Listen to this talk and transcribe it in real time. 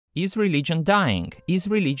Is religion dying? Is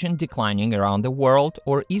religion declining around the world,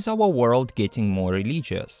 or is our world getting more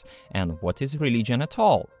religious? And what is religion at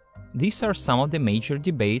all? These are some of the major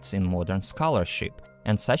debates in modern scholarship,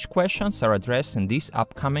 and such questions are addressed in this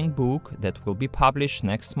upcoming book that will be published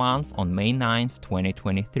next month on May 9th,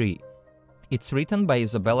 2023. It's written by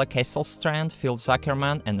Isabella Kasselstrand, Phil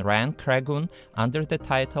Zuckerman, and Cragun under the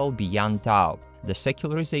title Beyond Doubt: The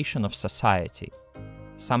Secularization of Society.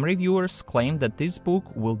 Some reviewers claim that this book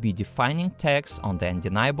will be defining text on the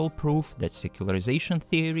undeniable proof that secularization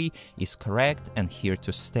theory is correct and here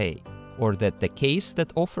to stay, or that the case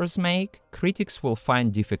that authors make, critics will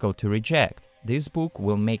find difficult to reject. This book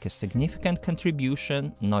will make a significant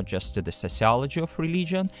contribution not just to the sociology of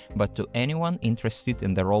religion, but to anyone interested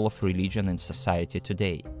in the role of religion in society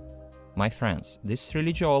today. My friends, this is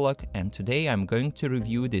Religiolog, and today I'm going to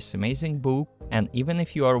review this amazing book, and even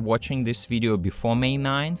if you are watching this video before May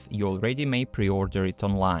 9th, you already may pre-order it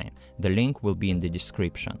online. The link will be in the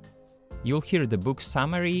description. You'll hear the book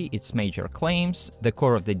summary, its major claims, the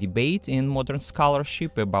core of the debate in modern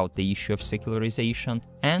scholarship about the issue of secularization,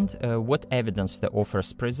 and what evidence the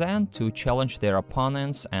authors present to challenge their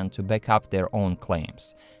opponents and to back up their own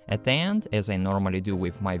claims. At the end, as I normally do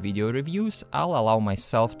with my video reviews, I'll allow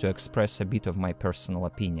myself to express a bit of my personal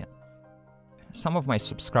opinion. Some of my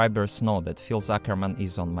subscribers know that Phil Zuckerman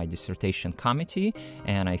is on my dissertation committee,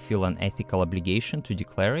 and I feel an ethical obligation to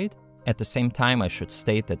declare it. At the same time, I should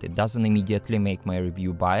state that it doesn't immediately make my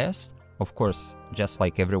review biased. Of course, just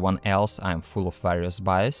like everyone else, I'm full of various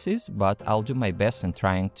biases, but I'll do my best in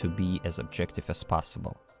trying to be as objective as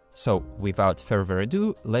possible. So, without further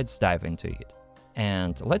ado, let's dive into it.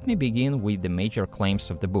 And let me begin with the major claims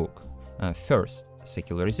of the book. First,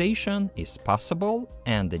 secularization is possible,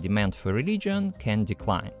 and the demand for religion can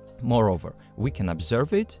decline. Moreover, we can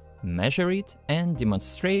observe it, measure it, and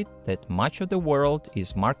demonstrate that much of the world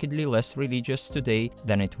is markedly less religious today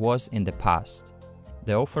than it was in the past.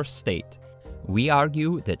 The authors state, "We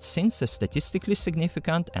argue that since a statistically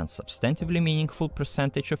significant and substantively meaningful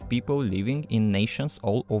percentage of people living in nations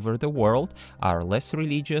all over the world are less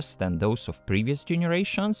religious than those of previous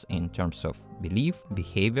generations in terms of belief,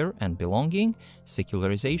 behavior, and belonging,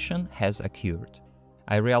 secularization has occurred."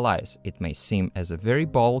 I realize it may seem as a very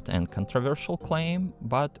bold and controversial claim,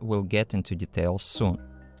 but we'll get into details soon.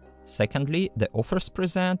 Secondly, the authors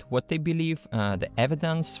present what they believe the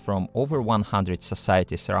evidence from over 100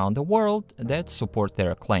 societies around the world that support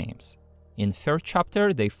their claims. In third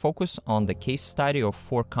chapter, they focus on the case study of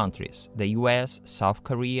 4 countries: the US, South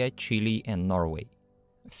Korea, Chile, and Norway.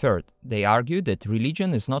 Third, they argue that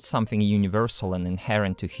religion is not something universal and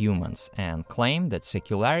inherent to humans, and claim that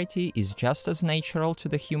secularity is just as natural to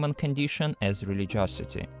the human condition as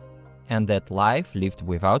religiosity, and that life lived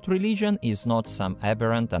without religion is not some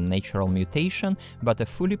aberrant unnatural mutation, but a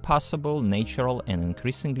fully possible, natural, and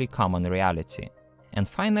increasingly common reality. And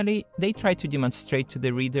finally, they try to demonstrate to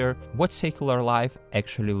the reader what secular life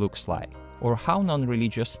actually looks like, or how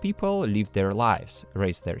non-religious people live their lives,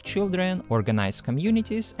 raise their children, organize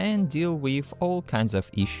communities, and deal with all kinds of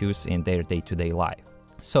issues in their day-to-day life.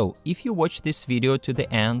 So, if you watch this video to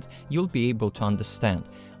the end, you'll be able to understand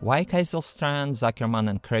why Kasselstrand, Zuckerman,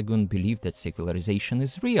 and Cragun believe that secularization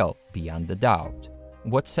is real, beyond a doubt,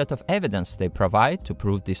 what set of evidence they provide to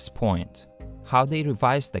prove this point, how they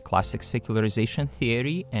revise the classic secularization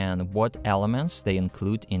theory, and what elements they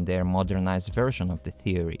include in their modernized version of the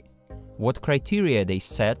theory, what criteria they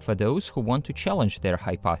set for those who want to challenge their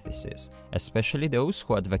hypothesis, especially those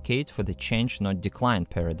who advocate for the change not decline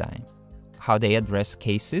paradigm, how they address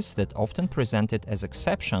cases that often presented as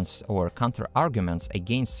exceptions or counter-arguments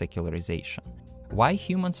against secularization, why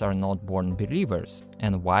humans are not born believers,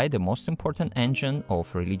 and why the most important engine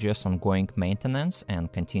of religious ongoing maintenance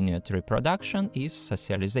and continued reproduction is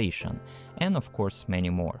socialization, and of course many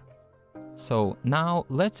more. So now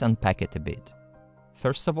let's unpack it a bit.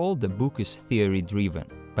 First of all, the book is theory-driven,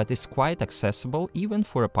 but is quite accessible even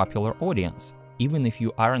for a popular audience. Even if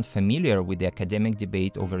you aren't familiar with the academic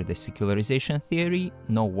debate over the secularization theory,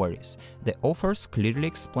 no worries. The authors clearly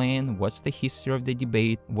explain what's the history of the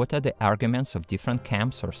debate, what are the arguments of different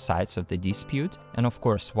camps or sides of the dispute, and of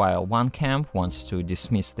course, while one camp wants to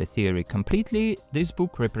dismiss the theory completely, this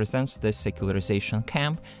book represents the secularization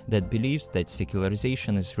camp that believes that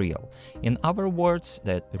secularization is real. In other words,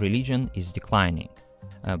 that religion is declining.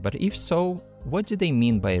 But if so, what do they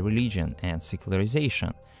mean by religion and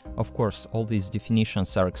secularization? Of course, all these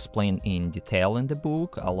definitions are explained in detail in the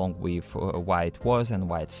book, along with why it was and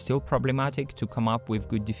why it's still problematic to come up with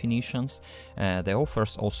good definitions. The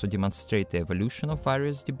authors also demonstrate the evolution of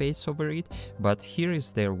various debates over it, but here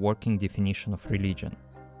is their working definition of religion.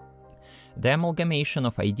 The amalgamation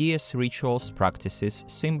of ideas, rituals, practices,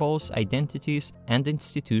 symbols, identities, and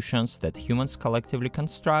institutions that humans collectively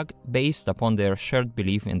construct based upon their shared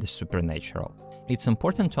belief in the supernatural. It's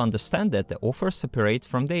important to understand that the authors operate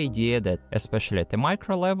from the idea that, especially at the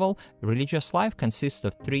micro level, religious life consists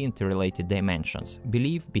of three interrelated dimensions: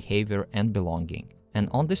 belief, behavior, and belonging. And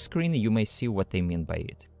on the screen you may see what they mean by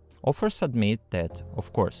it. Authors admit that,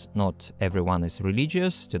 of course, not everyone is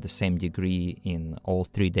religious to the same degree in all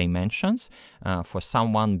three dimensions. For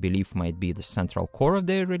someone, belief might be the central core of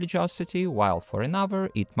their religiosity, while for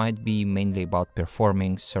another, it might be mainly about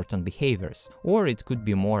performing certain behaviors, or it could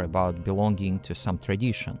be more about belonging to some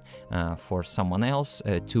tradition. For someone else,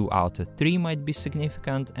 2 out of 3 might be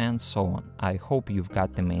significant, and so on. I hope you've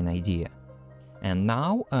got the main idea. And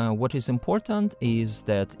now, what is important is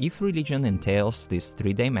that if religion entails these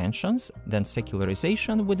three dimensions, then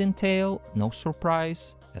secularization would entail, no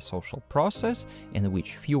surprise, a social process in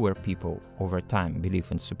which fewer people over time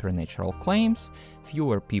believe in supernatural claims,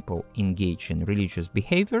 fewer people engage in religious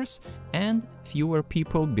behaviors, and fewer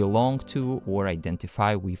people belong to or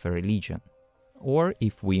identify with a religion. Or,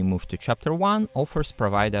 if we move to chapter 1, authors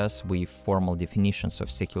provide us with formal definitions of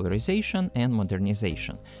secularization and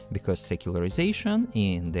modernization, because secularization,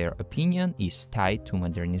 in their opinion, is tied to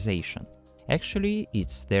modernization. Actually,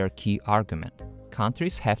 it's their key argument.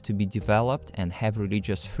 Countries have to be developed and have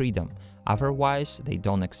religious freedom, otherwise they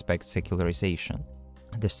don't expect secularization.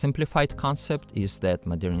 The simplified concept is that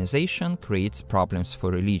modernization creates problems for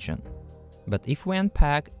religion. But if we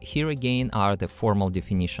unpack, here again are the formal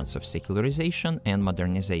definitions of secularization and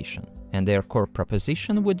modernization. And their core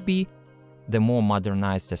proposition would be: the more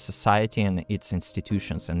modernized a society and its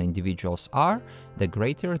institutions and individuals are, the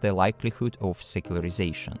greater the likelihood of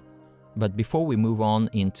secularization. But before we move on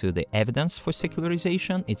into the evidence for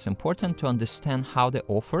secularization, it's important to understand how the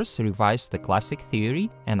authors revised the classic theory,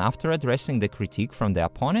 and after addressing the critique from the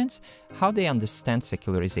opponents, how they understand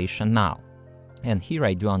secularization now. And here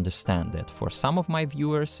I do understand that for some of my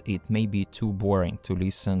viewers it may be too boring to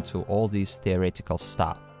listen to all this theoretical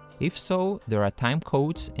stuff. If so, there are time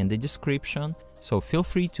codes in the description, so feel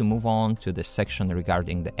free to move on to the section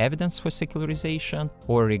regarding the evidence for secularization,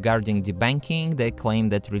 or regarding debunking the claim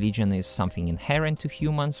that religion is something inherent to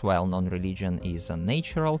humans while non-religion is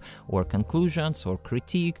unnatural, or conclusions or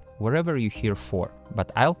critique, wherever you're here for.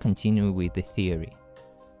 But I'll continue with the theory.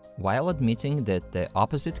 While admitting that the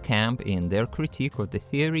opposite camp in their critique of the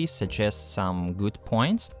theory suggests some good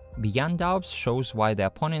points, Beyond Doubt shows why the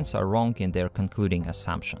opponents are wrong in their concluding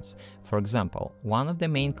assumptions. For example, one of the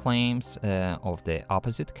main claims of the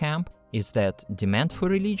opposite camp is that demand for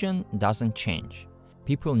religion doesn't change.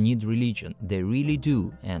 People need religion, they really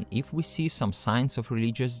do, and if we see some signs of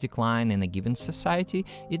religious decline in a given society,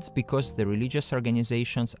 it's because the religious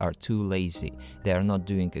organizations are too lazy. They are not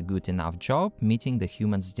doing a good enough job meeting the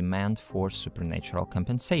human's demand for supernatural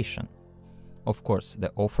compensation. Of course,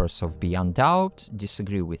 the authors of Beyond Doubt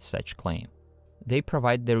disagree with such claim. They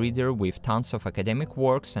provide the reader with tons of academic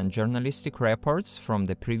works and journalistic reports from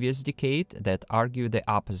the previous decade that argue the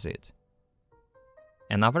opposite.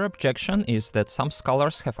 Another objection is that some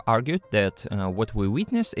scholars have argued that what we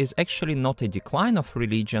witness is actually not a decline of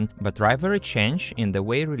religion, but rather a change in the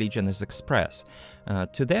way religion is expressed.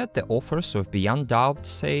 To that, the authors of Beyond Doubt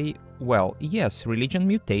say, well, yes, religion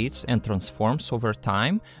mutates and transforms over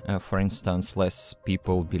time. For instance, less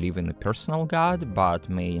people believe in a personal God, but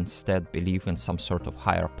may instead believe in some sort of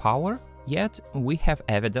higher power. Yet, we have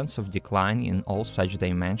evidence of decline in all such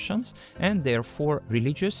dimensions, and therefore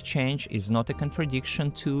religious change is not a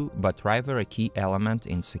contradiction to, but rather a key element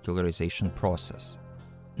in secularization process.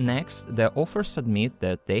 Next, the authors admit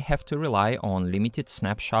that they have to rely on limited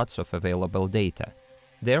snapshots of available data.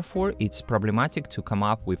 Therefore, it's problematic to come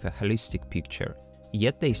up with a holistic picture.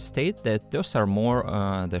 Yet they state that those are more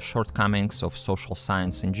the shortcomings of social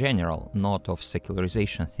science in general, not of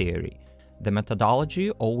secularization theory. The methodology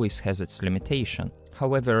always has its limitation.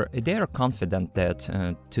 However, they are confident that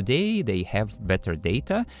today they have better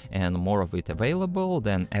data and more of it available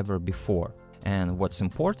than ever before. And what's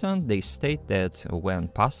important, they state that when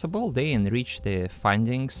possible, they enrich the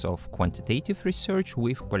findings of quantitative research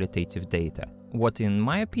with qualitative data. What in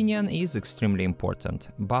my opinion is extremely important,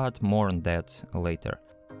 but more on that later.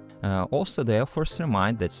 Also, the authors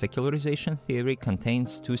remind that secularization theory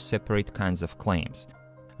contains two separate kinds of claims.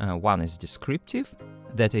 One is descriptive,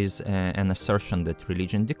 that is an assertion that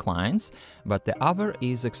religion declines, but the other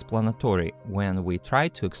is explanatory, when we try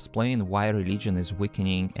to explain why religion is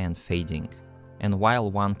weakening and fading. And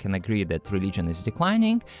while one can agree that religion is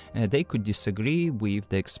declining, they could disagree with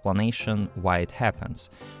the explanation why it happens.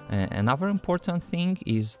 Another important thing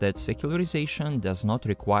is that secularization does not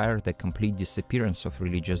require the complete disappearance of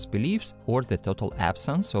religious beliefs or the total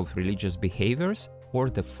absence of religious behaviors or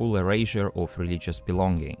the full erasure of religious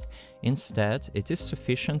belonging. Instead, it is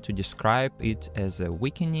sufficient to describe it as a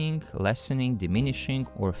weakening, lessening, diminishing,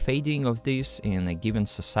 or fading of this in a given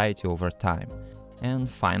society over time. And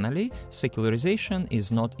finally, secularization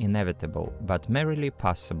is not inevitable, but merely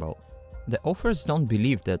possible. The authors don't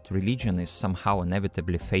believe that religion is somehow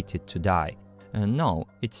inevitably fated to die. No,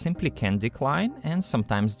 it simply can decline, and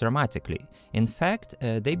sometimes dramatically. In fact,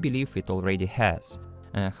 they believe it already has.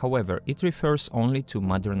 However, it refers only to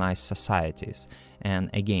modernized societies.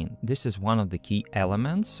 And again, this is one of the key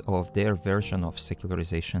elements of their version of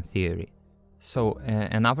secularization theory. So,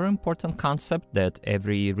 another important concept that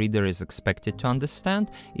every reader is expected to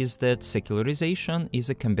understand is that secularization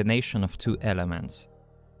is a combination of two elements: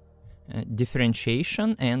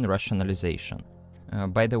 differentiation and rationalization.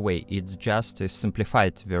 By the way, it's just a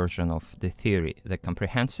simplified version of the theory. The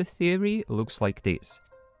comprehensive theory looks like this.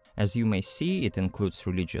 As you may see, it includes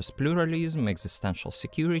religious pluralism, existential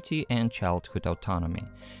security, and childhood autonomy.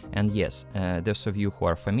 And yes, those of you who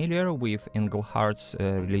are familiar with Englehart's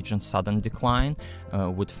Religion's Sudden Decline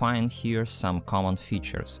would find here some common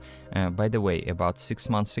features. By the way, about 6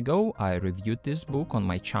 months ago, I reviewed this book on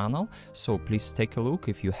my channel, so please take a look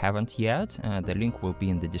if you haven't yet. The link will be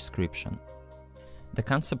in the description. The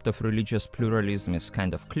concept of religious pluralism is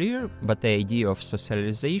kind of clear, but the idea of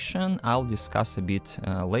socialization I'll discuss a bit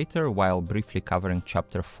later while briefly covering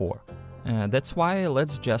chapter 4. That's why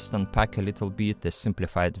let's just unpack a little bit the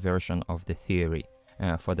simplified version of the theory.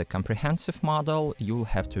 For the comprehensive model, you'll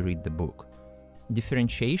have to read the book.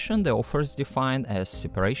 Differentiation the authors define as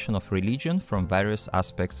separation of religion from various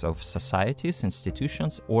aspects of societies,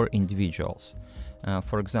 institutions, or individuals.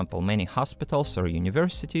 For example, many hospitals or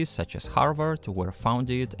universities, such as Harvard, were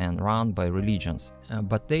founded and run by religions,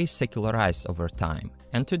 but they secularized over time.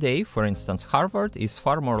 And today, for instance, Harvard is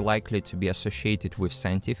far more likely to be associated with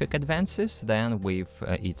scientific advances than with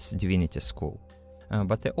its divinity school.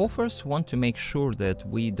 But the authors want to make sure that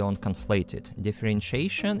we don't conflate it.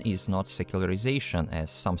 Differentiation is not secularization,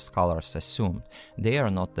 as some scholars assumed. They are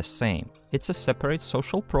not the same. It's a separate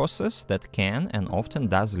social process that can and often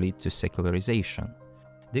does lead to secularization.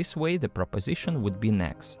 This way, the proposition would be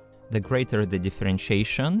next. The greater the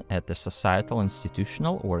differentiation at the societal,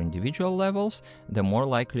 institutional, or individual levels, the more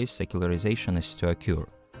likely secularization is to occur.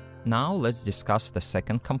 Now let's discuss the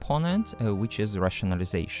second component, which is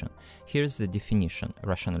rationalization. Here's the definition.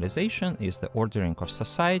 Rationalization is the ordering of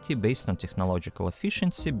society based on technological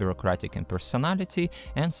efficiency, bureaucratic impersonality,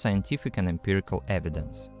 and scientific and empirical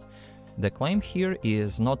evidence. The claim here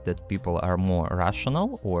is not that people are more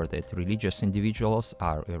rational or that religious individuals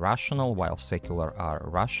are irrational while secular are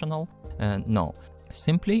rational. No.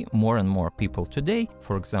 Simply, more and more people today,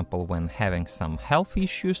 for example when having some health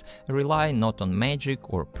issues, rely not on magic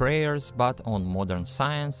or prayers, but on modern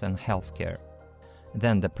science and healthcare.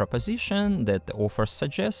 Then the proposition that the authors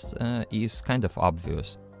suggest is kind of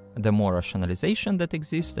obvious. The more rationalization that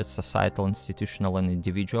exists at societal, institutional, and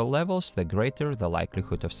individual levels, the greater the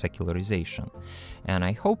likelihood of secularization. And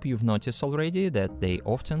I hope you've noticed already that they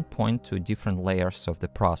often point to different layers of the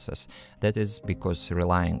process. That is because,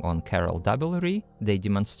 relying on Carol W., they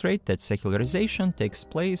demonstrate that secularization takes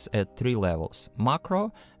place at 3 levels: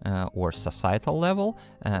 macro, or societal level,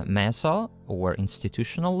 meso, or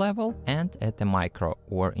institutional level, and at the micro,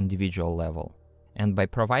 or individual level. And by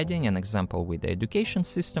providing an example with the education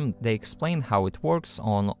system, they explain how it works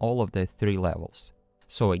on all of the 3 levels.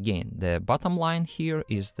 So again, the bottom line here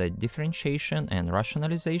is that differentiation and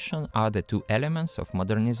rationalization are the 2 elements of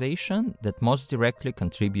modernization that most directly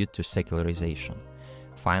contribute to secularization.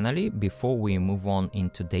 Finally, before we move on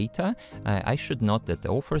into data, I should note that the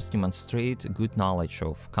authors demonstrate good knowledge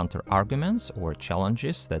of counter-arguments or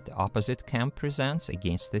challenges that the opposite camp presents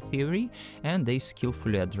against the theory, and they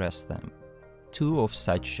skillfully address them. 2 of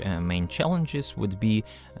such main challenges would be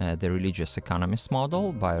the religious economist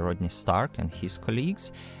model by Rodney Stark and his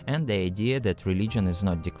colleagues, and the idea that religion is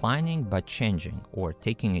not declining but changing or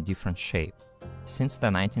taking a different shape. Since the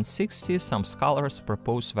 1960s, some scholars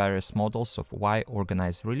propose various models of why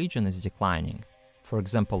organized religion is declining. For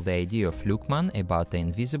example, the idea of Zuckerman about the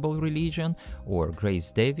invisible religion, or Grace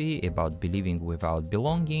Davy about believing without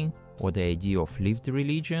belonging, or the idea of lived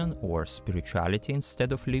religion or spirituality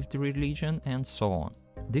instead of lived religion, and so on.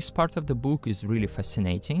 This part of the book is really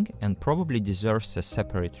fascinating and probably deserves a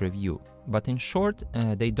separate review. But in short,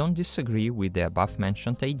 they don't disagree with the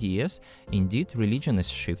above-mentioned ideas. Indeed, religion is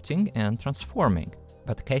shifting and transforming.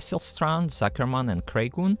 But Kasselstrand, Zuckerman and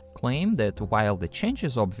Cragun claim that while the change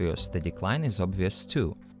is obvious, the decline is obvious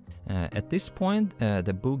too. At this point,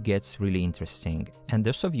 the book gets really interesting, and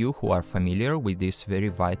those of you who are familiar with this very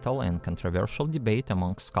vital and controversial debate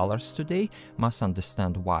among scholars today must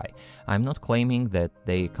understand why. I'm not claiming that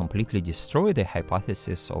they completely destroy the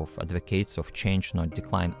hypothesis of advocates of change not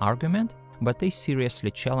decline argument, but they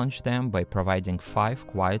seriously challenge them by providing 5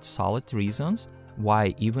 quite solid reasons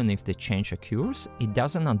why, even if the change occurs, it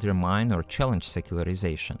doesn't undermine or challenge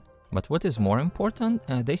secularization. But what is more important,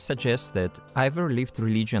 they suggest that either lived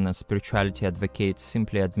religion and spirituality advocates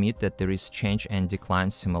simply admit that there is change and decline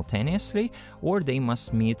simultaneously, or they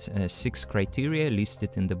must meet 6 criteria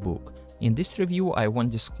listed in the book. In this review, I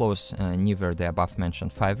won't disclose neither the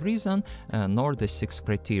above-mentioned 5 reasons nor the 6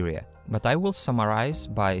 criteria. But I will summarize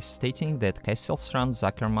by stating that Kasselstrand,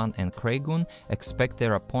 Zuckerman and Cragun expect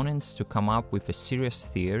their opponents to come up with a serious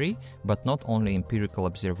theory, but not only empirical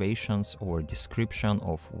observations or description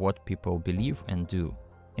of what people believe and do.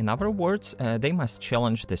 In other words, they must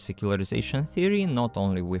challenge the secularization theory not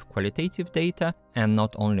only with qualitative data and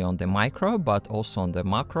not only on the micro, but also on the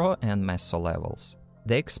macro and meso levels.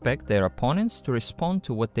 They expect their opponents to respond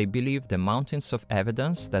to what they believe the mountains of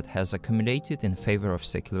evidence that has accumulated in favor of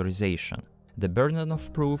secularization. The burden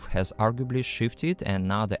of proof has arguably shifted, and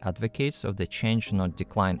now the advocates of the change not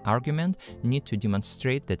decline argument need to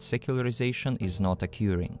demonstrate that secularization is not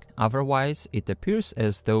occurring. Otherwise, it appears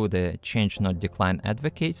as though the change not decline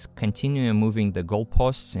advocates continue moving the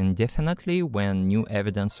goalposts indefinitely when new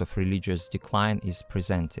evidence of religious decline is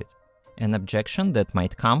presented. An objection that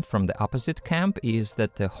might come from the opposite camp is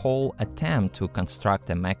that the whole attempt to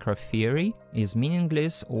construct a macro theory is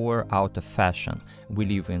meaningless or out of fashion. We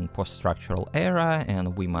live in post-structural era,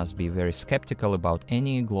 and we must be very skeptical about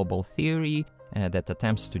any global theory that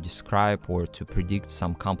attempts to describe or to predict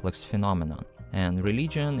some complex phenomenon. And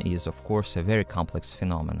religion is, of course, a very complex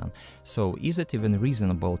phenomenon. So is it even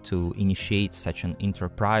reasonable to initiate such an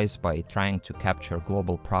enterprise by trying to capture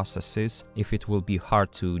global processes if it will be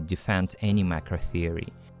hard to defend any macro theory?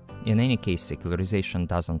 In any case, secularization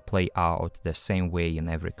doesn't play out the same way in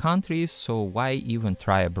every country, so why even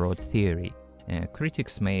try a broad theory?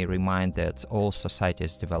 Critics may remind that all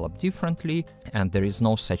societies develop differently, and there is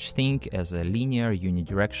no such thing as a linear,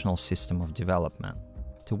 unidirectional system of development.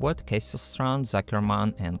 To what Kasselstrand,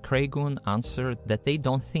 Zuckerman and Cragun answered that they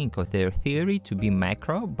don't think of their theory to be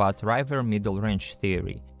macro, but rather middle-range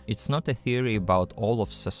theory. It's not a theory about all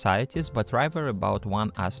of societies, but rather about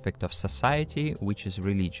one aspect of society, which is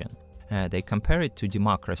religion. They compare it to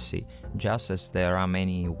democracy. Just as there are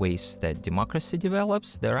many ways that democracy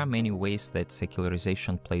develops, there are many ways that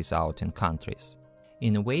secularization plays out in countries.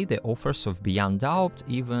 In a way, the authors of Beyond Doubt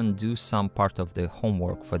even do some part of the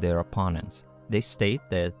homework for their opponents. They state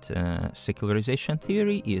that secularization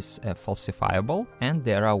theory is falsifiable, and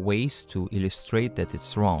there are ways to illustrate that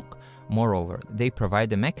it's wrong. Moreover, they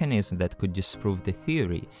provide a mechanism that could disprove the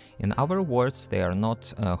theory. In other words, they are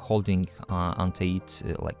not holding onto it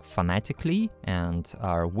fanatically and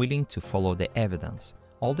are willing to follow the evidence.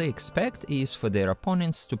 All they expect is for their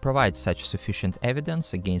opponents to provide such sufficient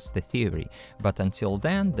evidence against the theory, but until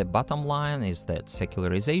then, the bottom line is that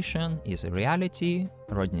secularization is a reality.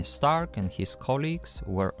 Rodney Stark and his colleagues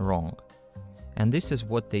were wrong. And this is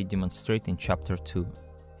what they demonstrate in Chapter 2.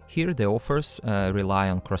 Here the authors rely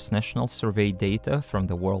on cross-national survey data from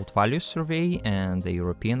the World Values Survey and the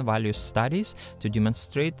European Values Studies to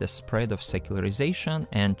demonstrate the spread of secularization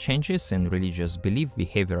and changes in religious belief,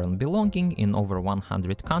 behavior and belonging in over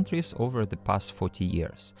 100 countries over the past 40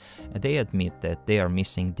 years. They admit that they are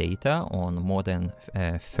missing data on more than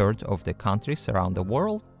a third of the countries around the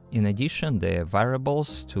world. In addition, the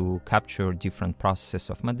variables to capture different processes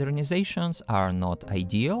of modernizations are not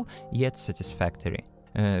ideal, yet satisfactory.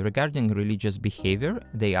 Regarding religious behavior,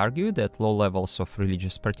 they argue that low levels of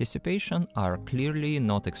religious participation are clearly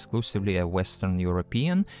not exclusively a Western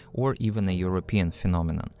European or even a European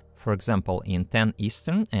phenomenon. For example, in 10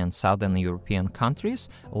 Eastern and Southern European countries,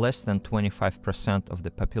 less than 25% of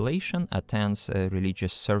the population attends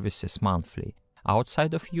religious services monthly.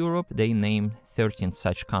 Outside of Europe, they name 13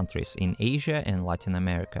 such countries in Asia and Latin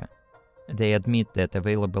America. They admit that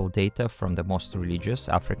available data from the most religious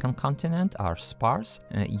African continent are sparse,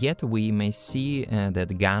 yet we may see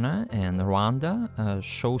that Ghana and Rwanda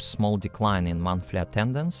show small decline in monthly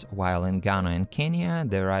attendance, while in Ghana and Kenya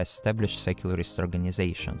there are established secularist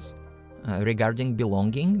organizations. Regarding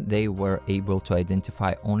belonging, they were able to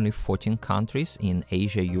identify only 14 countries in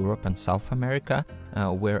Asia, Europe, and South America,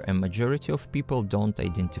 where a majority of people don't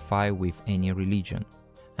identify with any religion.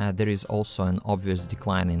 There is also an obvious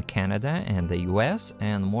decline in Canada and the US,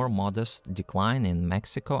 and more modest decline in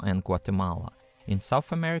Mexico and Guatemala. In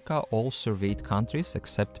South America, all surveyed countries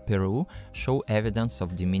except Peru show evidence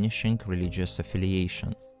of diminishing religious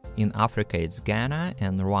affiliation. In Africa, it's Ghana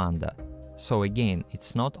and Rwanda. So again,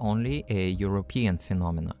 it's not only a European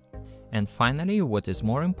phenomenon. And finally, what is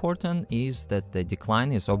more important is that the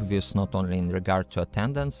decline is obvious not only in regard to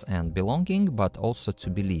attendance and belonging, but also to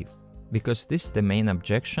belief, because this is the main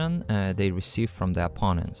objection they receive from the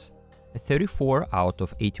opponents. 34 out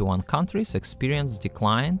of 81 countries experienced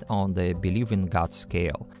decline on the believe in God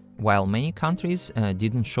scale, while many countries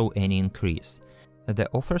didn't show any increase. The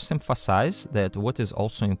authors emphasize that what is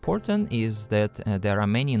also important is that there are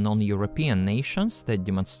many non-European nations that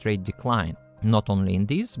demonstrate decline, not only in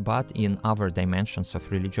this, but in other dimensions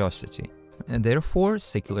of religiosity. And therefore,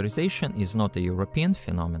 secularization is not a European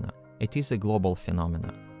phenomenon, it is a global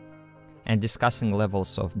phenomenon. And discussing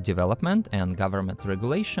levels of development and government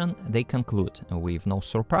regulation, they conclude, with no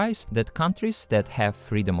surprise, that countries that have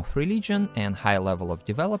freedom of religion and high level of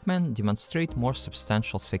development demonstrate more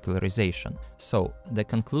substantial secularization. So, the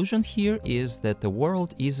conclusion here is that the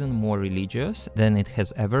world isn't more religious than it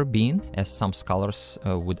has ever been, as some scholars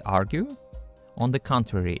would argue. On the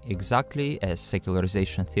contrary, exactly as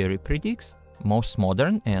secularization theory predicts, most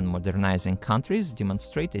modern and modernizing countries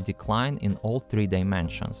demonstrate a decline in all three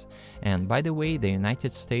dimensions, and by the way, the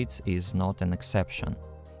United States is not an exception.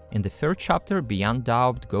 In the third chapter, Beyond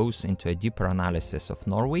Doubt goes into a deeper analysis of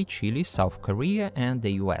Norway, Chile, South Korea, and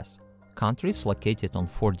the US, countries located on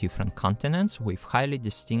 4 different continents with highly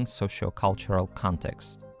distinct socio-cultural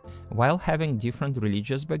contexts. While having different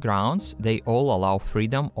religious backgrounds, they all allow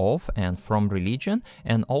freedom of and from religion,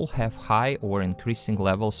 and all have high or increasing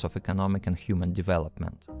levels of economic and human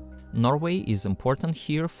development. Norway is important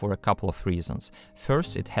here for a couple of reasons.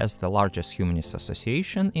 First, it has the largest humanist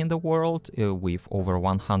association in the world, with over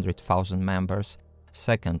 100,000 members.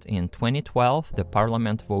 Second, in 2012, the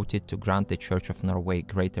parliament voted to grant the Church of Norway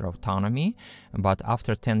greater autonomy, but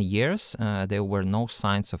after 10 years, there were no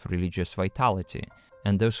signs of religious vitality.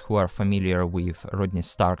 And those who are familiar with Rodney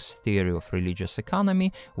Stark's theory of religious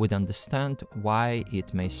economy would understand why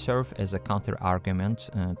it may serve as a counter-argument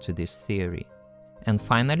to this theory. And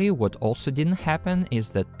finally, what also didn't happen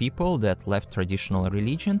is that people that left traditional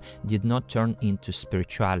religion did not turn into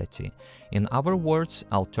spirituality. In other words,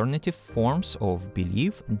 alternative forms of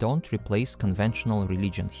belief don't replace conventional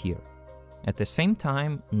religion here. At the same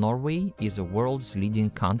time, Norway is the world's leading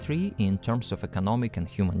country in terms of economic and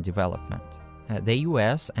human development. The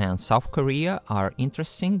US and South Korea are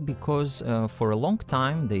interesting because for a long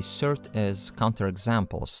time they served as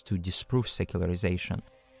counterexamples to disprove secularization.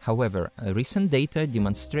 However, recent data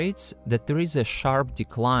demonstrates that there is a sharp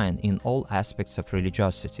decline in all aspects of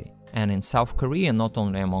religiosity, and in South Korea not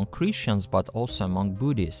only among Christians but also among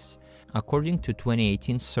Buddhists. According to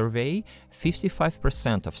 2018 survey,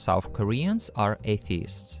 55% of South Koreans are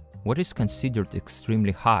atheists, what is considered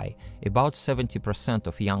extremely high. About 70%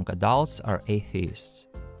 of young adults are atheists.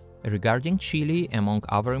 Regarding Chile, among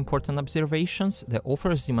other important observations, the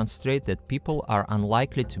authors demonstrate that people are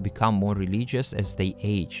unlikely to become more religious as they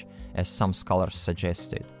age, as some scholars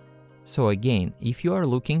suggested. So again, if you are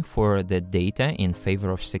looking for the data in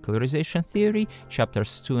favor of secularization theory,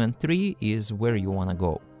 chapters 2 and 3 is where you want to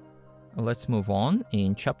go. Let's move on.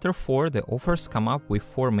 In chapter 4, the authors come up with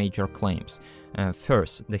 4 major claims.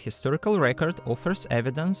 First, the historical record offers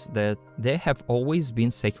evidence that there have always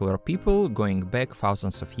been secular people going back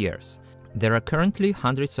thousands of years. There are currently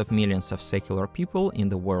hundreds of millions of secular people in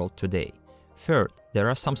the world today. Third, there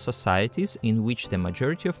are some societies in which the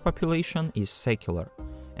majority of population is secular.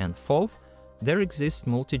 And fourth, there exists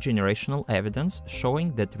multi-generational evidence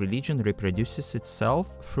showing that religion reproduces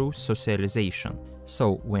itself through socialization.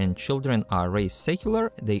 So, when children are raised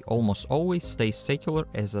secular, they almost always stay secular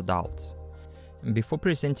as adults. Before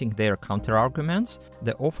presenting their counterarguments,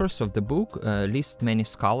 the authors of the book list many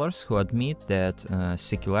scholars who admit that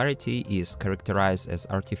secularity is characterized as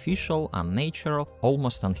artificial, unnatural,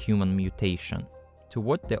 almost unhuman mutation. To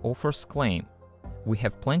what the authors claim, we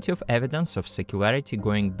have plenty of evidence of secularity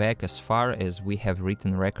going back as far as we have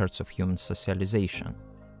written records of human socialization.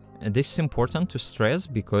 This is important to stress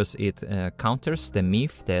because it counters the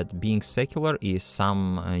myth that being secular is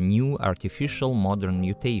some new artificial modern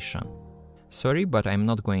mutation. Sorry, but I'm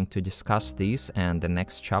not going to discuss this and the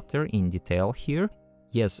next chapter in detail here.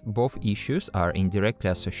 Yes, both issues are indirectly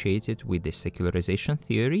associated with the secularization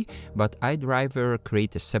theory, but I'd rather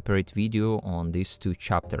create a separate video on these two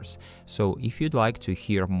chapters. So if you'd like to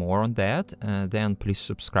hear more on that, then please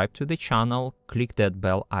subscribe to the channel, click that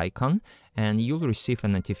bell icon, and you'll receive a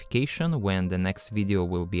notification when the next video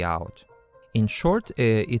will be out. In short,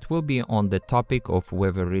 it will be on the topic of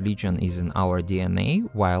whether religion is in our DNA,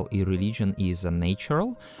 while irreligion is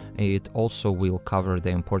unnatural. It also will cover the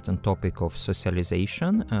important topic of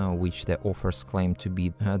socialization, which the authors claim to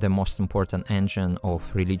be the most important engine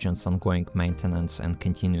of religion's ongoing maintenance and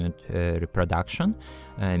continued reproduction,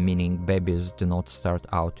 meaning babies do not start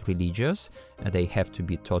out religious, they have to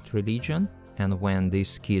be taught religion. And when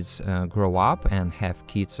these kids grow up and have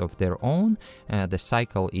kids of their own, the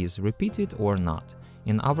cycle is repeated or not.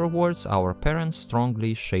 In other words, our parents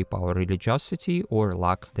strongly shape our religiosity or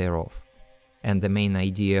lack thereof. And the main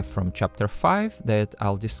idea from chapter 5 that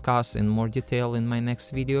I'll discuss in more detail in my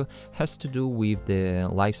next video has to do with the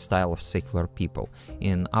lifestyle of secular people.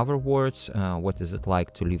 In other words, what is it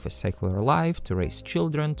like to live a secular life, to raise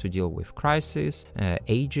children, to deal with crisis,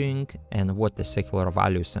 aging, and what the secular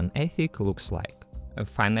values and ethic looks like.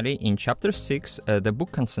 Finally, in chapter 6, the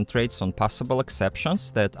book concentrates on possible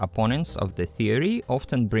exceptions that opponents of the theory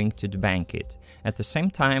often bring to debunk it. At the same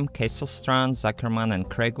time, Kasselstrand, Zuckerman, and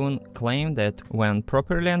Cragun claim that when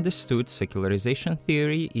properly understood, secularization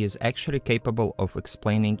theory is actually capable of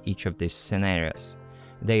explaining each of these scenarios.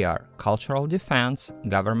 They are cultural defense,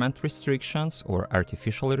 government restrictions or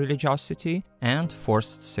artificial religiosity, and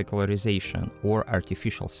forced secularization or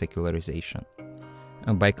artificial secularization.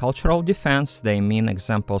 By cultural defense, they mean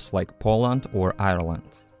examples like Poland or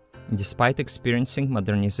Ireland. Despite experiencing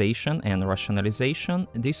modernization and rationalization,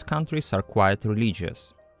 these countries are quite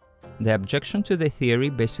religious. The objection to the theory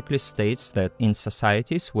basically states that in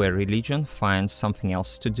societies where religion finds something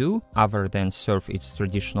else to do other than serve its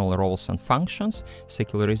traditional roles and functions,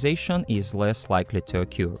 secularization is less likely to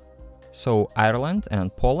occur. So Ireland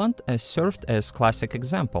and Poland served as classic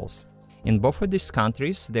examples. In both of these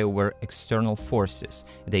countries, there were external forces,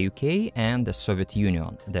 the UK and the Soviet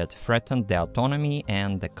Union, that threatened the autonomy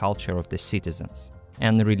and the culture of the citizens.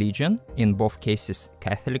 And religion, in both cases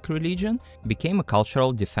Catholic religion, became a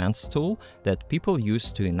cultural defense tool that people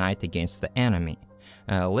used to unite against the enemy.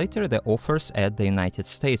 Later, the authors add the United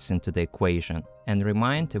States into the equation and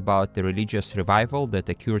remind about the religious revival that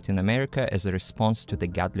occurred in America as a response to the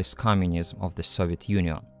godless communism of the Soviet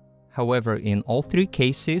Union. However, in all three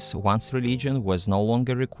cases, once religion was no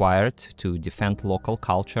longer required to defend local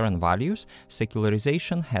culture and values,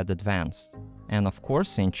 secularization had advanced. And of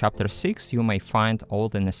course, in chapter 6 you may find all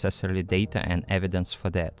the necessary data and evidence for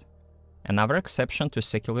that. Another exception to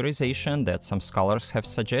secularization that some scholars have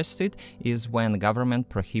suggested is when government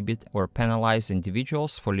prohibit or penalize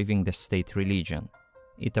individuals for living the state religion.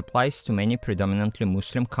 It applies to many predominantly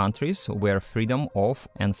Muslim countries where freedom of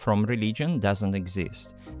and from religion doesn't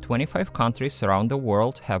exist. 25 countries around the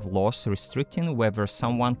world have laws restricting whether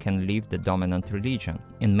someone can live the dominant religion,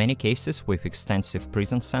 in many cases with extensive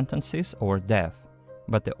prison sentences or death.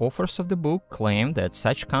 But the authors of the book claim that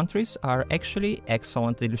such countries are actually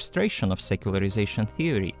excellent illustration of secularization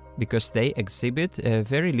theory, because they exhibit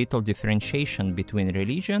very little differentiation between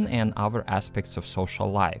religion and other aspects of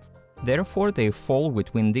social life. Therefore, they fall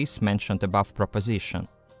within this mentioned above proposition.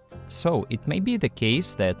 So, it may be the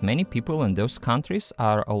case that many people in those countries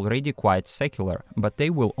are already quite secular, but they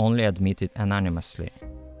will only admit it anonymously.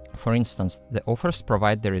 For instance, the authors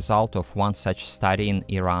provide the result of one such study in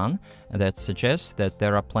Iran that suggests that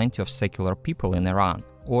there are plenty of secular people in Iran,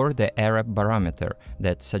 or the Arab Barometer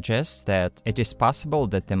that suggests that it is possible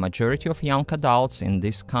that the majority of young adults in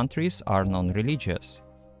these countries are non-religious.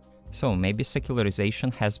 So maybe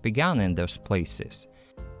secularization has begun in those places.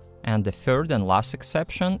 And the third and last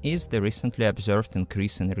exception is the recently observed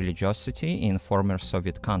increase in religiosity in former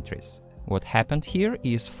Soviet countries. What happened here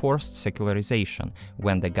is forced secularization.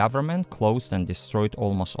 When the government closed and destroyed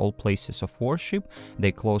almost all places of worship,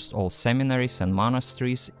 they closed all seminaries and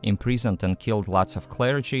monasteries, imprisoned and killed lots of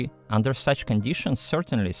clergy. Under such conditions,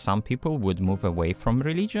 certainly some people would move away from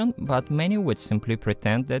religion, but many would simply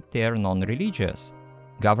pretend that they are non-religious.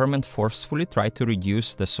 Government forcefully tried to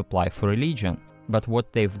reduce the supply for religion, but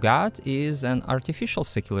what they've got is an artificial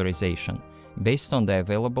secularization. Based on the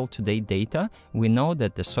available today data, we know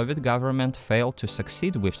that the Soviet government failed to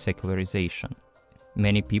succeed with secularization.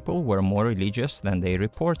 Many people were more religious than they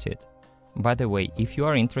reported. By the way, if you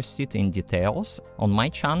are interested in details, on my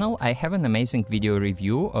channel I have an amazing video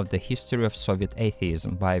review of the history of Soviet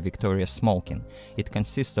atheism by Victoria Smolkin. It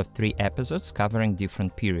consists of 3 episodes covering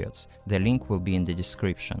different periods. The link will be in the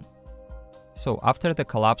description. So after the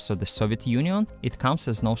collapse of the Soviet Union, it comes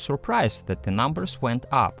as no surprise that the numbers went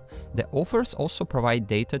up. The authors also provide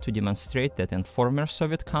data to demonstrate that in former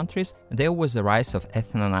Soviet countries, there was a rise of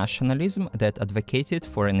ethno-nationalism that advocated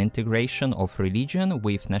for an integration of religion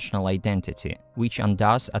with national identity, which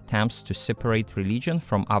undoes attempts to separate religion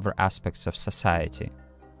from other aspects of society.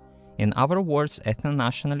 In other words,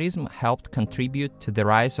 ethno-nationalism helped contribute to the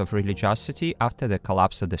rise of religiosity after the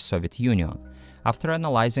collapse of the Soviet Union. After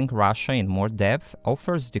analyzing Russia in more depth,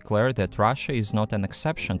 authors declare that Russia is not an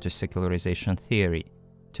exception to secularization theory.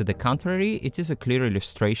 To the contrary, it is a clear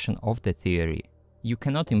illustration of the theory. You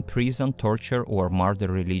cannot imprison, torture, or murder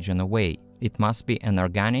religion away. It must be an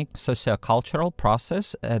organic, socio-cultural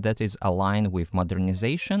process that is aligned with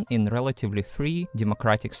modernization in relatively free,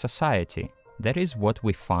 democratic society. That is what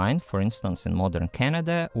we find, for instance, in modern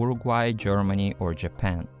Canada, Uruguay, Germany, or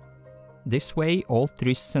Japan. This way, all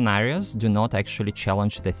three scenarios do not actually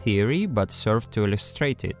challenge the theory, but serve to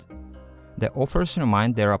illustrate it. The authors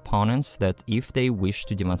remind their opponents that if they wish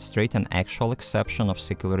to demonstrate an actual exception of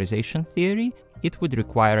secularization theory, it would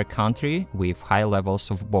require a country with high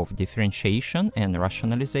levels of both differentiation and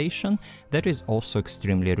rationalization that is also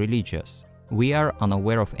extremely religious. We are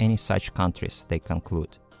unaware of any such countries, they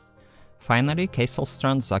conclude. Finally,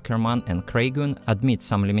 Kasselstrand, Zuckerman, and Cragun admit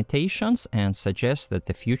some limitations and suggest that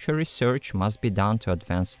the future research must be done to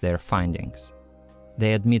advance their findings.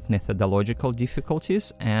 They admit methodological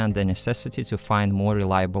difficulties and the necessity to find more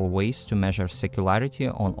reliable ways to measure secularity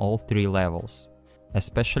on all three levels,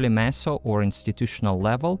 especially meso or institutional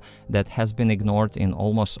level that has been ignored in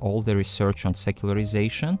almost all the research on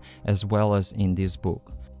secularization as well as in this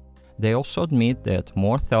book. They also admit that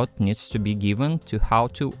more thought needs to be given to how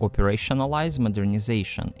to operationalize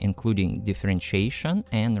modernization, including differentiation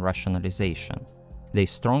and rationalization. They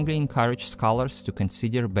strongly encourage scholars to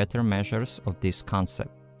consider better measures of this concept.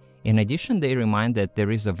 In addition, they remind that there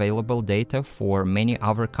is available data for many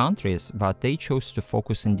other countries, but they chose to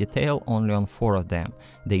focus in detail only on 4 of them: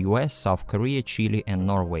 the US, South Korea, Chile, and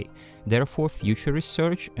Norway. Therefore, future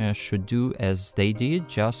research should do as they did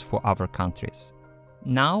just for other countries.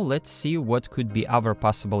 Now let's see what could be other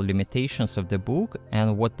possible limitations of the book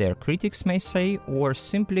and what their critics may say, or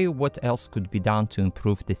simply what else could be done to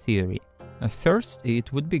improve the theory. First,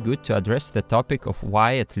 it would be good to address the topic of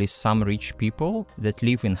why at least some rich people that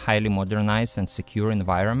live in highly modernized and secure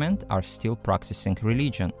environment are still practicing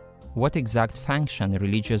religion. What exact function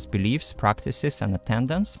religious beliefs, practices, and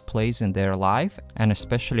attendance plays in their life, and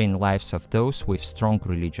especially in lives of those with strong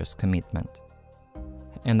religious commitment.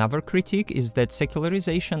 Another critique is that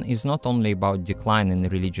secularization is not only about decline in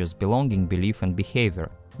religious belonging, belief, and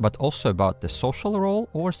behavior, but also about the social role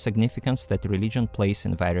or significance that religion plays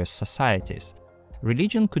in various societies.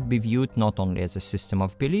 Religion could be viewed not only as a system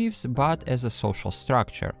of beliefs, but as a social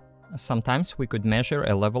structure. Sometimes we could measure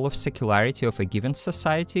a level of secularity of a given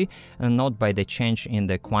society not by the change in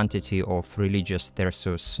the quantity of religious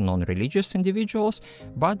versus non-religious individuals,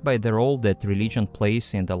 but by the role that religion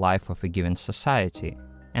plays in the life of a given society.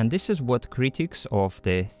 And this is what critics of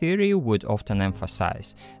the theory would often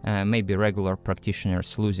emphasize. Maybe regular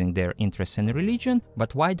practitioners losing their interest in religion,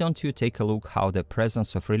 but why don't you take a look how the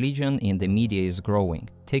presence of religion in the media is growing?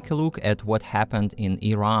 Take a look at what happened in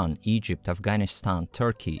Iran, Egypt, Afghanistan,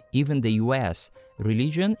 Turkey, even the US.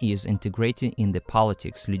 Religion is integrated in the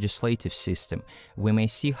politics, legislative system. We may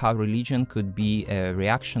see how religion could be a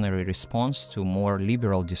reactionary response to more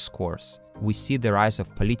liberal discourse. We see the rise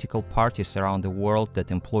of political parties around the world that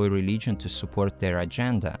employ religion to support their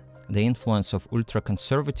agenda. The influence of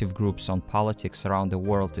ultra-conservative groups on politics around the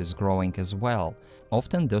world is growing as well.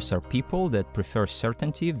 Often those are people that prefer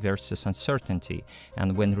certainty versus uncertainty,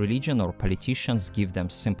 and when religion or politicians give them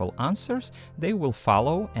simple answers, they will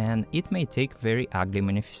follow, and it may take very ugly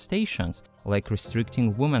manifestations, like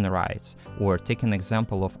restricting women's rights, or take an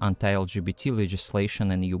example of anti-LGBT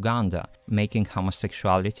legislation in Uganda, making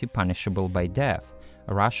homosexuality punishable by death.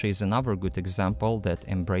 Russia is another good example that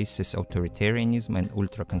embraces authoritarianism and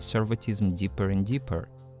ultra-conservatism deeper and deeper.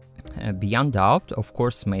 Beyond Doubt, of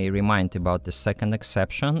course, may remind about the second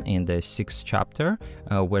exception in the 6th chapter,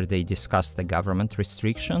 where they discuss the government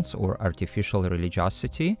restrictions or artificial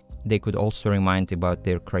religiosity. They could also remind about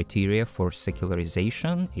their criteria for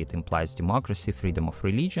secularization. It implies democracy, freedom of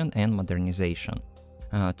religion, and modernization.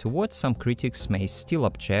 To what some critics may still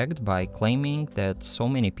object by claiming that so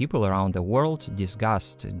many people around the world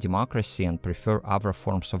disgust democracy and prefer other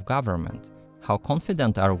forms of government. How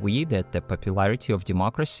confident are we that the popularity of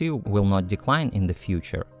democracy will not decline in the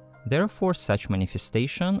future? Therefore, such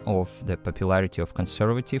manifestation of the popularity of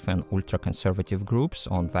conservative and ultra-conservative groups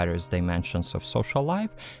on various dimensions of social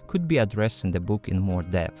life could be addressed in the book in more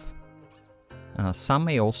depth. Some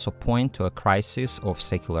may also point to a crisis of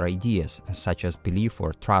secular ideas, such as belief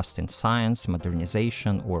or trust in science,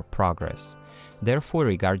 modernization, or progress. Therefore,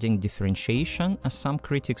 regarding differentiation, some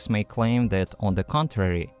critics may claim that, on the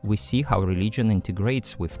contrary, we see how religion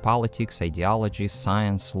integrates with politics, ideology,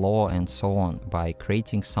 science, law, and so on, by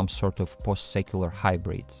creating some sort of post-secular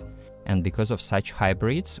hybrids. And because of such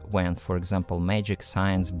hybrids, when, for example, magic,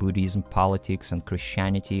 science, Buddhism, politics, and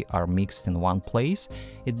Christianity are mixed in one place,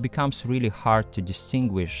 it becomes really hard to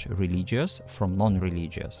distinguish religious from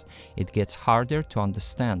non-religious. It gets harder to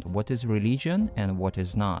understand what is religion and what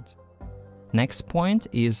is not. Next point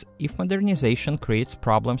is, if modernization creates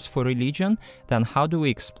problems for religion, then how do we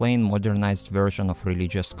explain modernized version of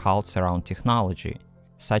religious cults around technology,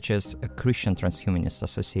 such as a Christian Transhumanist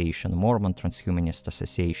Association, Mormon Transhumanist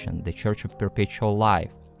Association, the Church of Perpetual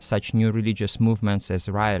Life, such new religious movements as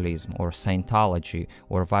Realism or Scientology,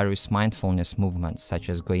 or various mindfulness movements such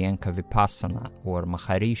as Goenka Vipassana or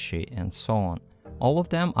Maharishi, and so on. All of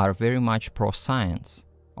them are very much pro-science.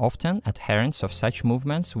 Often, adherents of such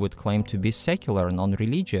movements would claim to be secular,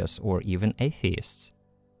 non-religious, or even atheists.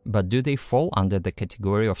 But do they fall under the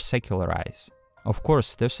category of secularize? Of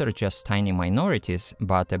course, those are just tiny minorities,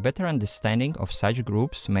 but a better understanding of such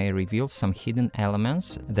groups may reveal some hidden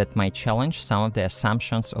elements that might challenge some of the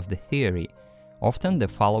assumptions of the theory. Often, the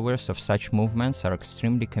followers of such movements are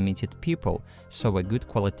extremely committed people, so a good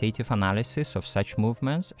qualitative analysis of such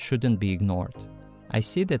movements shouldn't be ignored. I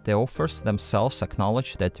see that the authors themselves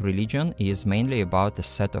acknowledge that religion is mainly about a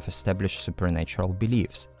set of established supernatural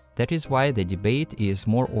beliefs. That is why the debate is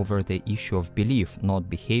more over the issue of belief, not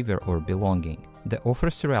behavior or belonging. The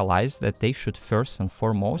authors realize that they should first and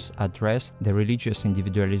foremost address the religious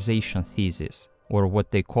individualization thesis, or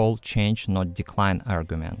what they call change not decline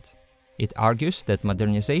argument. It argues that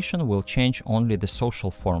modernization will change only the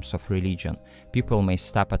social forms of religion. People may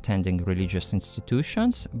stop attending religious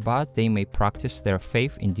institutions, but they may practice their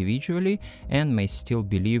faith individually and may still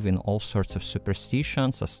believe in all sorts of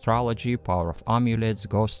superstitions, astrology, power of amulets,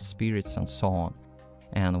 ghost spirits, and so on.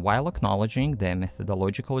 And while acknowledging the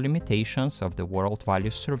methodological limitations of the World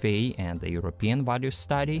Value Survey and the European Value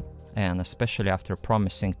Study, and especially after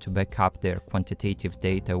promising to back up their quantitative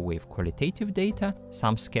data with qualitative data,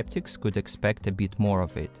 some skeptics could expect a bit more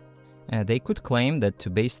of it. They could claim that to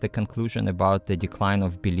base the conclusion about the decline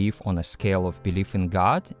of belief on a scale of belief in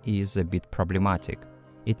God is a bit problematic.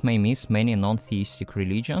 It may miss many non-theistic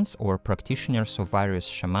religions or practitioners of various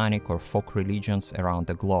shamanic or folk religions around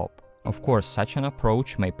the globe. Of course, such an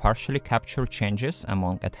approach may partially capture changes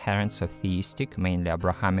among adherents of theistic, mainly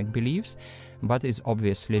Abrahamic beliefs, but is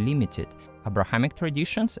obviously limited. Abrahamic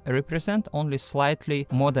traditions represent only slightly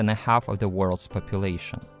more than a half of the world's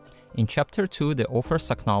population. In Chapter 2, the authors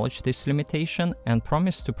acknowledge this limitation and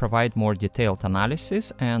promise to provide more detailed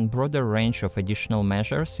analysis and broader range of additional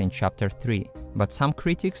measures in Chapter 3, but some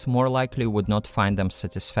critics more likely would not find them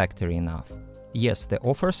satisfactory enough. Yes, the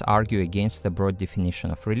authors argue against the broad definition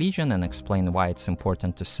of religion and explain why it's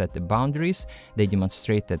important to set the boundaries. They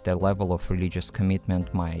demonstrate that the level of religious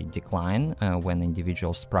commitment might decline when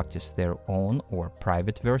individuals practice their own or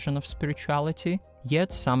private version of spirituality.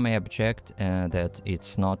 Yet some may object that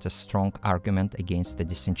it's not a strong argument against the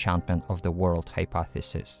disenchantment of the world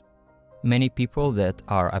hypothesis. Many people that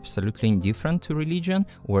are absolutely indifferent to religion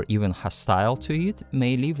or even hostile to it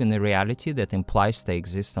may live in a reality that implies the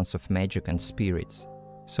existence of magic and spirits.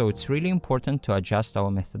 So it's really important to adjust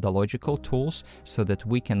our methodological tools so that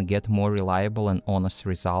we can get more reliable and honest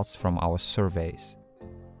results from our surveys.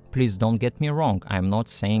 Please don't get me wrong, I'm not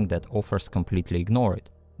saying that authors completely ignore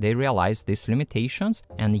it. They realize these limitations,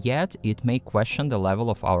 and yet it may question the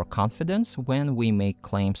level of our confidence when we make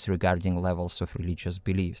claims regarding levels of religious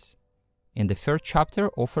beliefs. In the third chapter,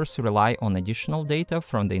 authors rely on additional data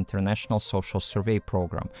from the International Social Survey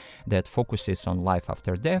program that focuses on life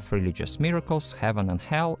after death, religious miracles, heaven and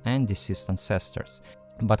hell, and deceased ancestors.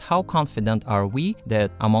 But how confident are we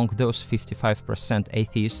that among those 55%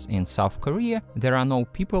 atheists in South Korea, there are no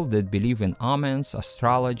people that believe in omens,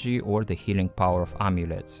 astrology, or the healing power of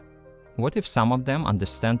amulets? What if some of them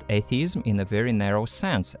understand atheism in a very narrow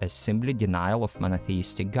sense, as simply denial of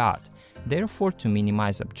monotheistic God? Therefore, to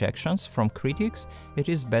minimize objections from critics, it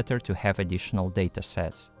is better to have additional data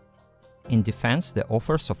sets. In defense, the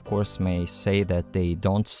authors of course may say that they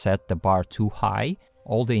don't set the bar too high.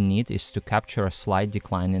 All they need is to capture a slight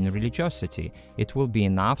decline in religiosity. It will be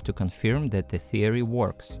enough to confirm that the theory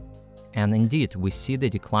works. And indeed, we see the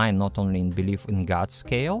decline not only in belief in God's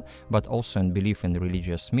scale, but also in belief in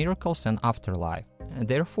religious miracles and afterlife.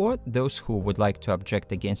 Therefore, those who would like to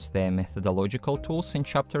object against the methodological tools in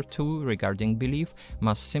Chapter 2 regarding belief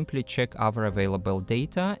must simply check other available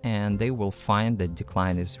data, and they will find that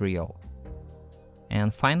decline is real.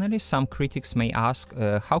 And finally, some critics may ask,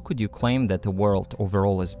 how could you claim that the world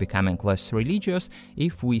overall is becoming less religious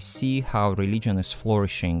if we see how religion is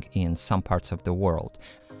flourishing in some parts of the world?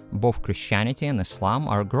 Both Christianity and Islam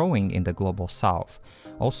are growing in the global south.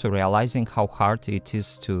 Also, realizing how hard it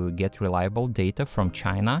is to get reliable data from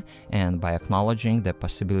China, and by acknowledging the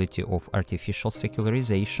possibility of artificial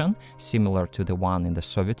secularization, similar to the one in the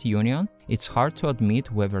Soviet Union, it's hard to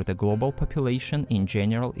admit whether the global population in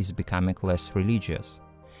general is becoming less religious.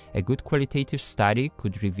 A good qualitative study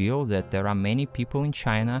could reveal that there are many people in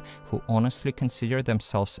China who honestly consider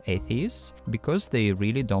themselves atheists because they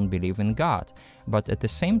really don't believe in God, but at the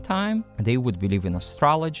same time they would believe in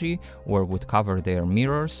astrology or would cover their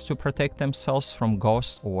mirrors to protect themselves from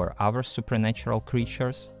ghosts or other supernatural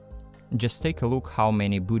creatures. Just take a look how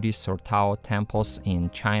many Buddhist or Tao temples in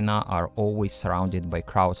China are always surrounded by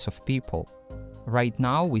crowds of people. Right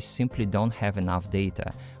now, we simply don't have enough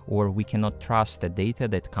data, or we cannot trust the data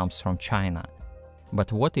that comes from China.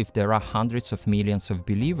 But what if there are hundreds of millions of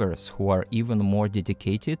believers who are even more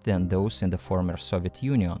dedicated than those in the former Soviet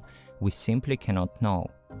Union? We simply cannot know.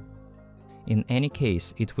 In any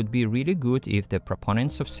case, it would be really good if the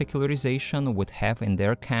proponents of secularization would have in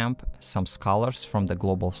their camp some scholars from the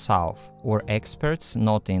global south, or experts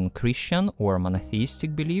not in Christian or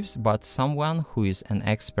monotheistic beliefs, but someone who is an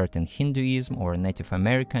expert in Hinduism or Native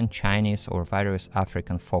American, Chinese, or various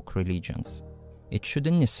African folk religions. It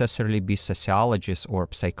shouldn't necessarily be sociologists or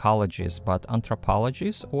psychologists, but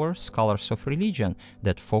anthropologists or scholars of religion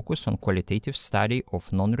that focus on qualitative study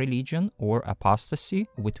of non-religion or apostasy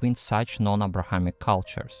between such non-Abrahamic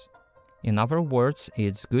cultures. In other words,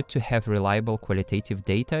 it's good to have reliable qualitative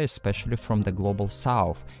data, especially from the global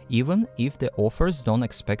south, even if the authors don't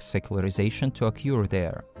expect secularization to occur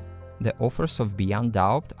there. The authors of Beyond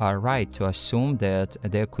Doubt are right to assume that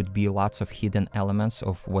there could be lots of hidden elements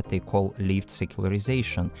of what they call lived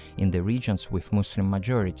secularization in the regions with Muslim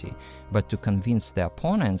majority, but to convince the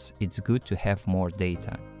opponents, it's good to have more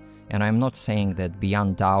data. And I'm not saying that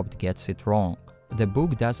Beyond Doubt gets it wrong. The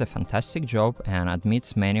book does a fantastic job and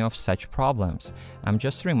admits many of such problems. I'm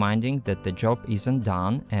just reminding that the job isn't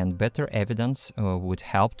done and better evidence would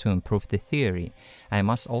help to improve the theory. I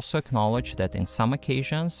must also acknowledge that in some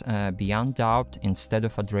occasions, Beyond Doubt, instead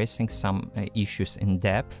of addressing some issues in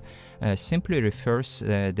depth, simply refers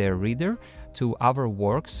their reader to other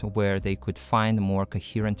works where they could find more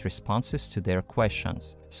coherent responses to their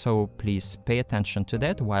questions. So please pay attention to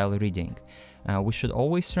that while reading. We should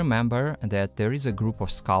always remember that there is a group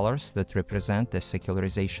of scholars that represent the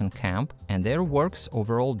secularization camp, and their works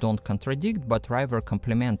overall don't contradict but rather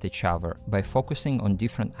complement each other by focusing on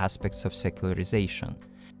different aspects of secularization.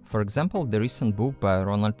 For example, the recent book by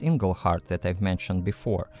Ronald Inglehart that I've mentioned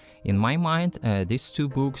before. In my mind, these two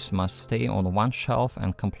books must stay on one shelf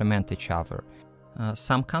and complement each other.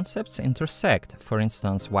 Some concepts intersect. For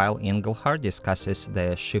instance, while Inglehart discusses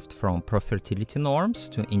the shift from pro-fertility norms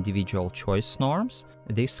to individual choice norms,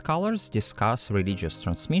 these scholars discuss religious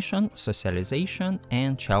transmission, socialization,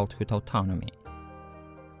 and childhood autonomy.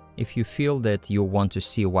 If you feel that you want to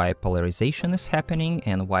see why polarization is happening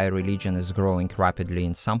and why religion is growing rapidly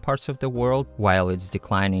in some parts of the world while it's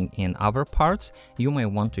declining in other parts, you may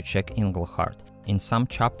want to check Inglehart. In some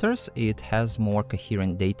chapters, it has more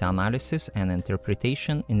coherent data analysis and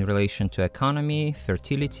interpretation in relation to economy,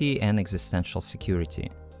 fertility, and existential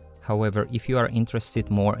security. However, if you are interested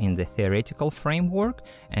more in the theoretical framework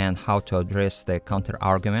and how to address the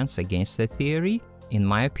counter-arguments against the theory, in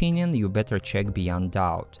my opinion, you better check Beyond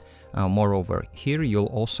Doubt. Moreover, here you'll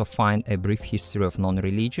also find a brief history of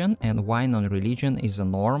non-religion and why non-religion is a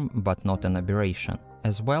norm but not an aberration,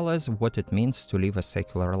 as well as what it means to live a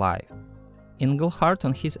secular life. Inglehart,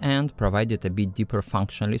 on his end, provided a bit deeper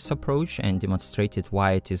functionalist approach and demonstrated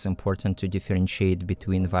why it is important to differentiate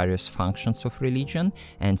between various functions of religion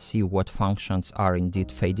and see what functions are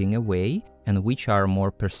indeed fading away and which are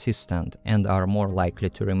more persistent and are more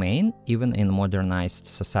likely to remain even in modernized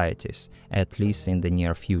societies, at least in the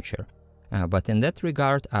near future. But in that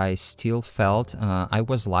regard, I still felt I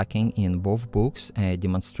was lacking in both books a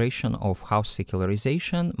demonstration of how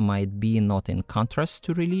secularization might be not in contrast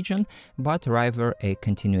to religion, but rather a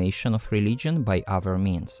continuation of religion by other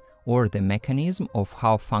means, or the mechanism of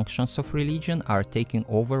how functions of religion are taken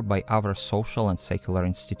over by other social and secular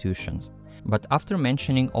institutions. But after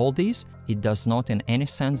mentioning all this, it does not in any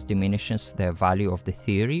sense diminishes the value of the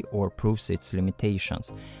theory or proves its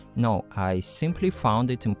limitations. No, I simply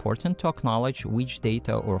found it important to acknowledge which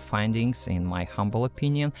data or findings, in my humble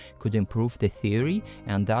opinion, could improve the theory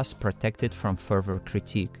and thus protect it from further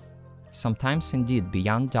critique. Sometimes indeed,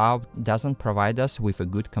 beyond doubt doesn't provide us with a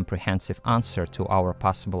good comprehensive answer to our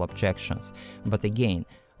possible objections, but again,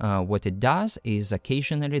 what it does is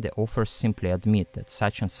occasionally the authors simply admit that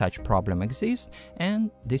such and such problem exists,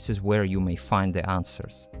 and this is where you may find the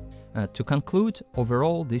answers. To conclude,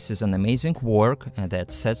 overall, this is an amazing work that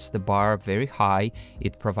sets the bar very high.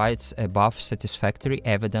 It provides above satisfactory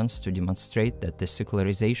evidence to demonstrate that the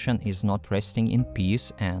secularization is not resting in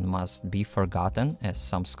peace and must be forgotten, as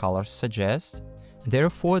some scholars suggest.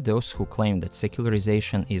 Therefore, those who claim that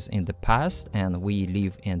secularization is in the past and we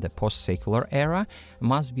live in the post-secular era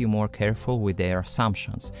must be more careful with their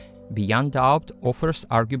assumptions. Beyond doubt offers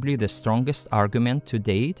arguably the strongest argument to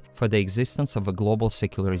date for the existence of a global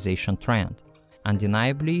secularization trend.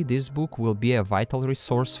 Undeniably, this book will be a vital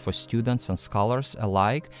resource for students and scholars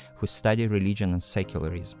alike who study religion and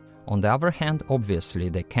secularism. On the other hand, obviously,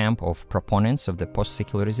 the camp of proponents of the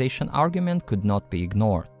post-secularization argument could not be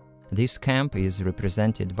ignored. This camp is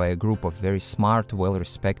represented by a group of very smart,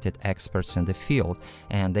 well-respected experts in the field,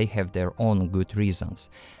 and they have their own good reasons.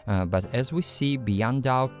 But as we see, beyond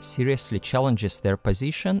doubt seriously challenges their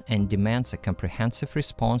position and demands a comprehensive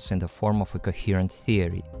response in the form of a coherent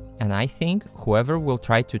theory. And I think whoever will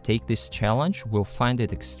try to take this challenge will find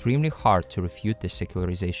it extremely hard to refute the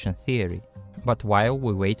secularization theory. But while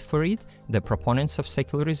we wait for it, the proponents of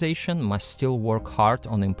secularization must still work hard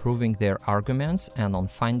on improving their arguments and on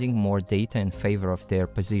finding more data in favor of their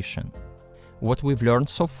position. What we've learned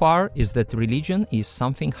so far is that religion is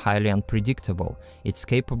something highly unpredictable. It's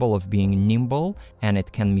capable of being nimble, and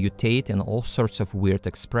it can mutate in all sorts of weird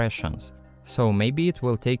expressions. So maybe it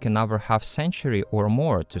will take another half-century or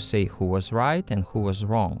more to say who was right and who was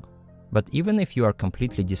wrong. But even if you are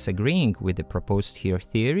completely disagreeing with the proposed here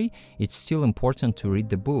theory, it's still important to read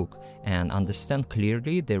the book and understand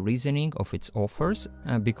clearly the reasoning of its authors,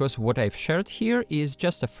 because what I've shared here is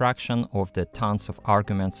just a fraction of the tons of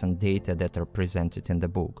arguments and data that are presented in the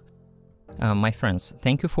book. My friends,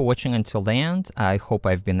 thank you for watching until the end. I hope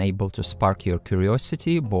I've been able to spark your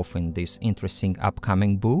curiosity both in this interesting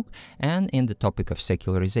upcoming book and in the topic of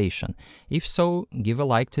secularization. If so, give a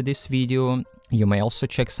like to this video. You may also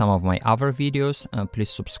check some of my other videos. Please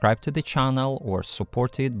subscribe to the channel or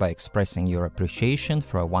support it by expressing your appreciation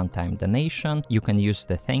for a one-time donation. You can use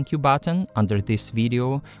the thank you button under this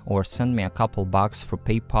video or send me a couple bucks through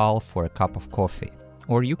PayPal for a cup of coffee.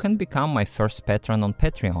 Or you can become my first patron on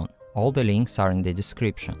Patreon. All the links are in the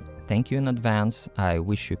description. Thank you in advance. I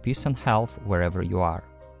wish you peace and health wherever you are.